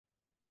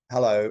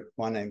Hello,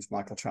 my name's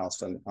Michael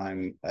Charleston.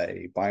 I'm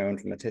a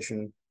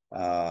bioinformatician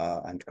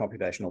and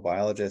computational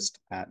biologist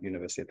at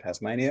University of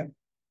Tasmania.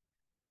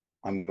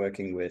 I'm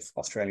working with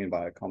Australian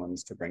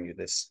BioCommons to bring you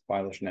this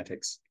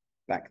phylogenetics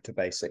back to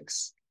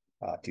basics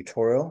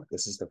tutorial.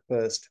 This is the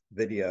first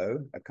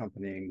video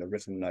accompanying the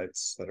written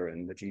notes that are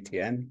in the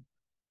GTN.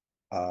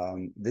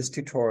 This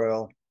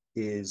tutorial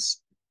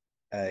is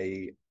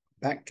a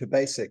back to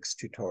basics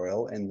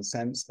tutorial in the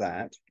sense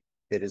that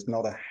it is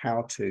not a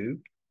how-to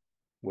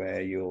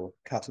where you'll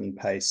cut and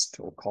paste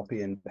or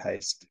copy and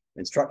paste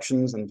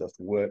instructions and just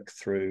work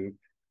through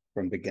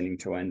from beginning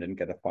to end and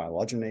get a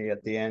phylogeny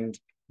at the end.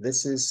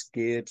 This is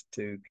geared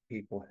to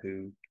people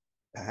who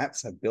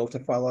perhaps have built a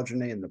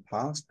phylogeny in the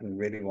past and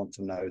really want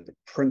to know the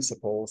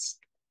principles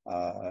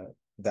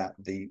that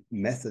the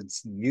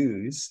methods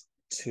use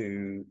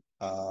to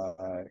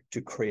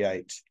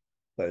create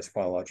those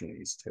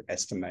phylogenies, to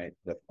estimate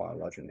the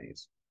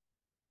phylogenies.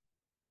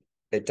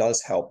 It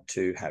does help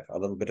to have a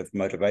little bit of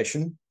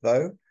motivation,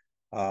 though,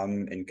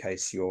 in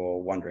case you're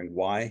wondering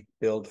why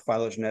build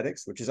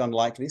phylogenetics, which is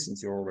unlikely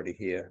since you're already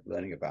here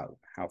learning about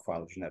how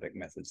phylogenetic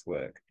methods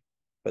work.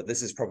 But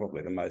this is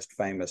probably the most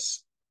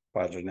famous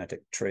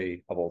phylogenetic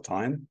tree of all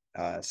time,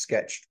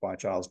 sketched by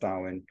Charles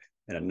Darwin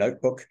in a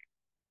notebook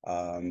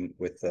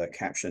with the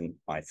caption,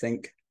 "I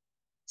think,"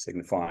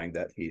 signifying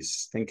that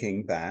he's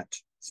thinking that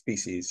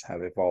species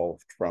have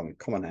evolved from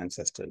common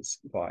ancestors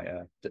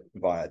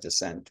via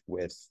descent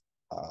with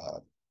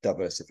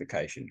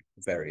diversification,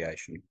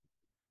 variation,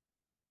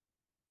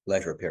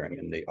 later appearing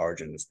in the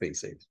origin of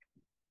species.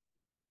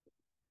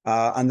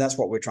 And that's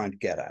what we're trying to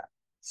get at.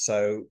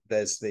 So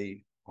there's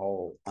the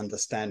whole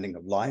understanding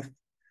of life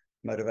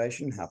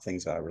motivation, how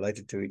things are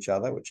related to each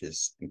other, which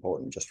is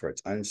important just for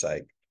its own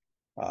sake.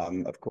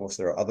 Of course,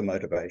 there are other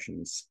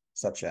motivations,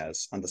 such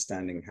as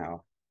understanding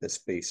how this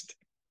beast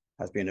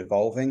has been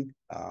evolving.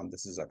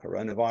 This is a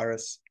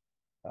coronavirus,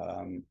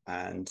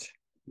 and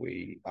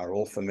we are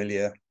all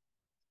familiar,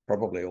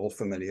 probably all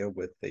familiar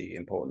with the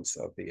importance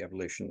of the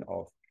evolution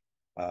of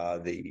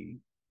the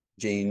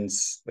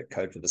genes that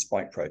code for the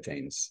spike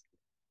proteins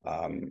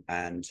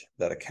and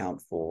that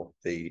account for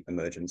the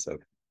emergence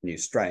of new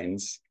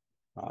strains,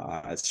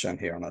 as shown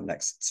here on our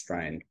next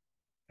strain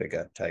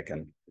figure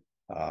taken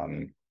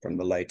from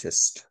the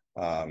latest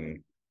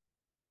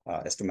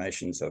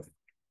estimations of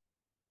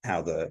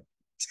how the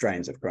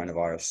strains of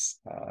coronavirus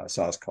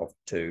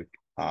SARS-CoV-2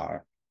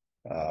 are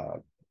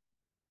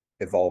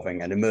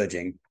evolving and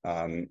emerging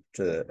at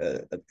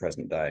the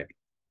present day.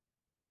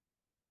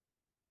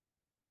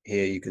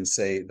 Here you can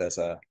see there's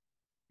a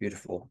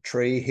beautiful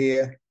tree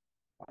here.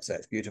 I say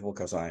it's beautiful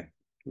because I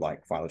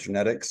like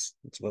phylogenetics.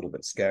 It's a little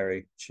bit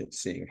scary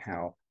seeing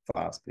how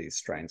fast these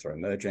strains are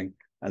emerging,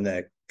 and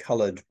they're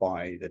colored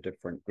by the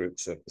different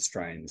groups of the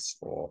strains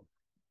or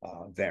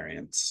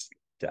variants,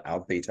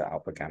 beta,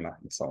 alpha, gamma,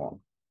 and so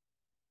on.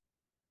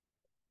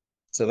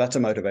 So that's a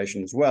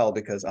motivation as well,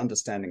 because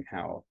understanding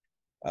how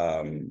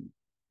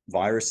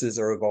viruses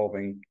are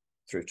evolving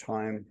through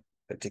time,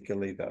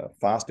 particularly the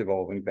fast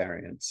evolving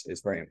variants,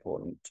 is very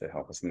important to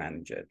help us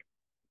manage it.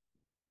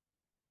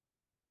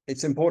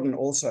 It's important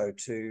also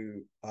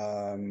to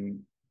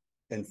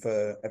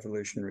infer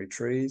evolutionary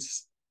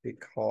trees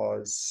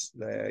because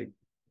they're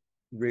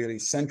really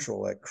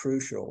central, they're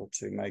crucial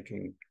to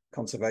making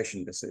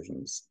conservation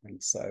decisions.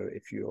 And so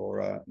if you're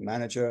a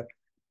manager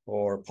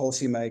or a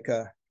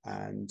policymaker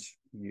and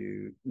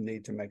you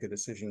need to make a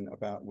decision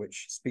about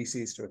which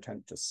species to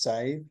attempt to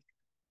save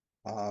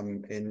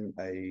in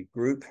a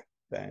group,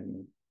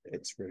 then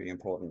it's really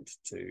important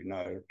to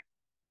know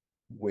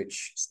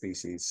which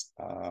species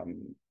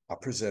are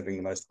preserving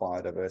the most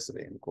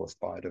biodiversity. And of course,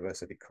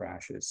 biodiversity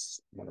crash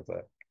is one of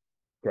the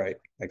great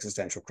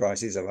existential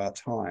crises of our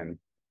time.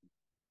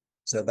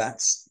 So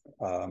that's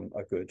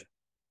a good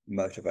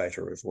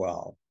motivator as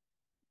well.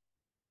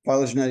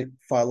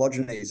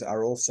 Phylogenies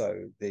are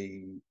also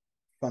the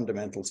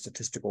fundamental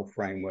statistical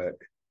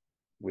framework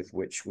with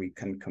which we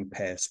can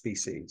compare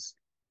species.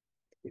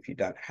 If you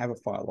don't have a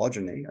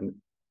phylogeny,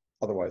 and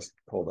otherwise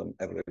called an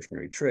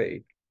evolutionary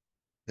tree,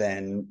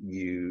 then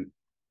you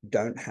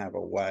don't have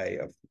a way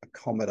of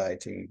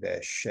accommodating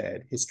their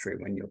shared history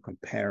when you're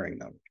comparing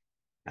them.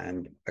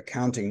 And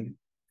accounting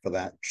for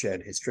that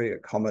shared history,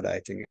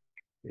 accommodating it,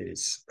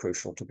 is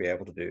crucial to be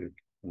able to do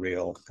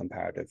real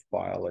comparative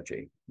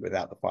biology.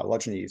 Without the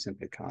phylogeny, you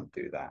simply can't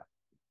do that.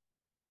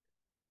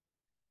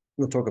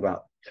 We'll talk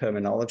about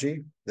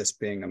terminology. This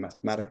being a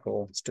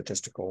mathematical,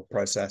 statistical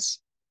process,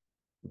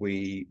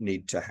 we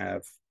need to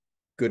have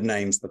good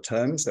names for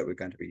terms that we're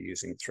going to be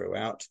using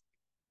throughout.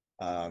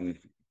 I'm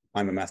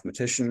a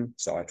mathematician,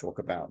 so I talk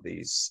about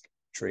these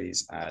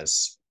trees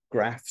as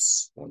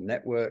graphs or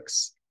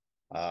networks.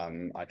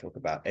 I talk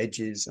about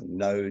edges and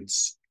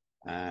nodes,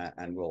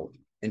 and we'll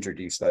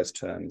introduce those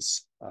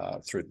terms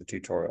through the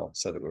tutorial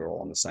so that we're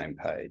all on the same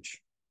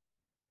page.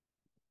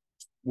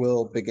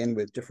 We'll begin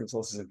with different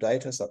sources of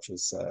data, such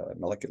as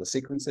molecular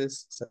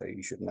sequences. So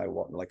you should know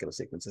what molecular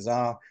sequences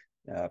are.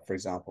 For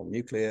example,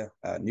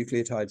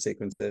 nucleotide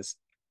sequences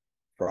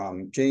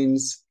from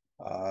genes,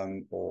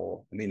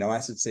 or amino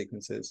acid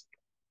sequences.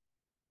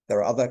 There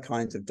are other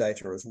kinds of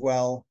data as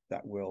well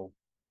that will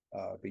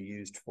be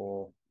used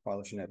for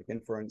phylogenetic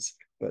inference,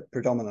 but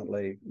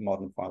predominantly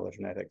modern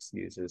phylogenetics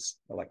uses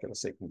molecular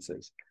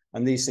sequences.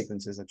 And these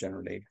sequences are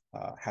generally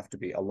have to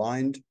be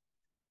aligned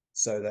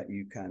so that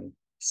you can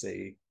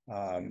see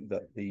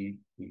that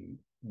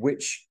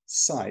which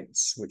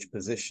sites, which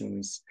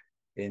positions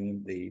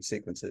in the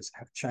sequences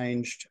have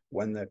changed,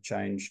 when they've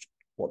changed,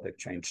 what they've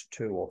changed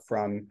to or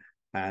from,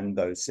 and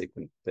those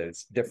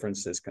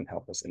differences can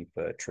help us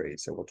infer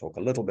trees. So we'll talk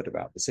a little bit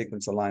about the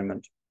sequence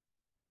alignment.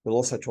 We'll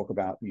also talk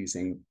about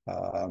using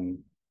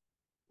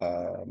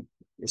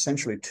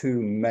essentially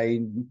two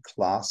main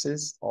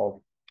classes of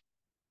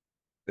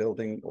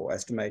building or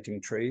estimating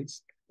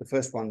trees. The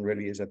first one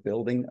really is a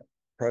building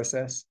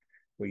process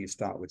where you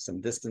start with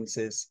some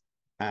distances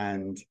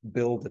and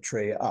build the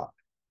tree up.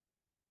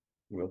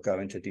 We'll go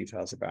into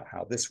details about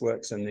how this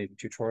works in the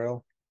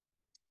tutorial.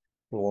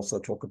 We'll also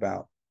talk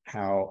about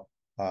how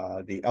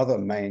the other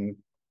main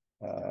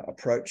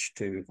approach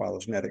to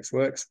phylogenetics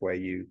works, where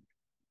you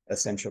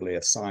essentially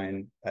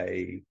assign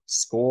a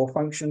score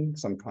function,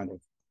 some kind of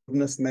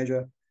goodness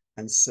measure,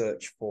 and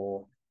search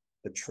for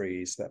the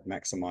trees that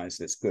maximize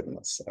this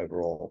goodness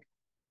overall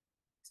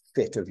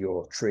fit of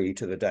your tree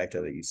to the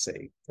data that you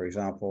see. For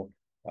example,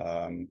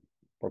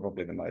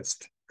 probably the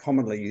most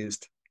commonly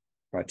used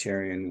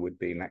criterion would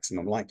be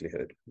maximum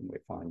likelihood. We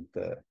find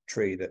the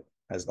tree that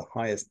has the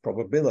highest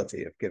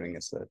probability of giving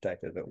us the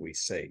data that we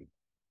see.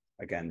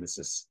 Again, this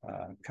is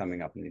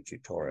coming up in the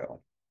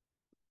tutorial.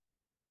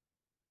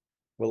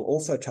 We'll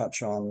also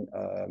touch on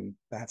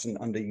perhaps an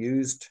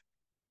underused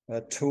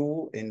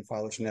tool in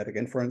phylogenetic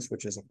inference,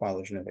 which is a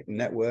phylogenetic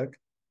network.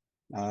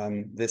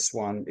 This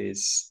one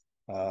is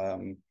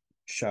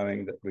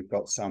showing that we've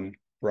got some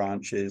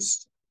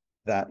branches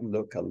that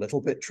look a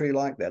little bit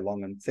tree-like. They're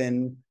long and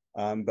thin,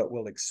 but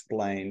we'll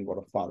explain what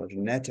a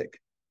phylogenetic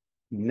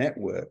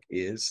network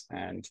is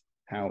and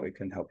how it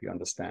can help you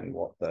understand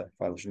what the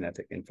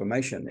phylogenetic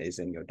information is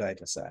in your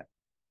data set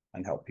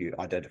and help you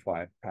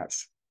identify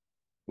perhaps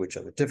which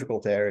are the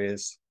difficult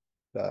areas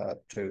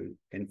to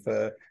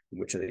infer, and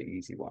which are the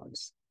easy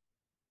ones.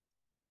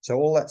 So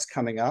all that's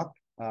coming up.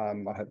 I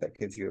hope that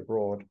gives you a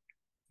broad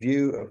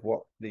view of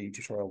what the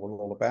tutorial was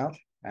all about,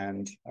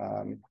 and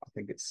I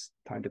think it's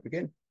time to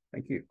begin.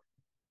 Thank you.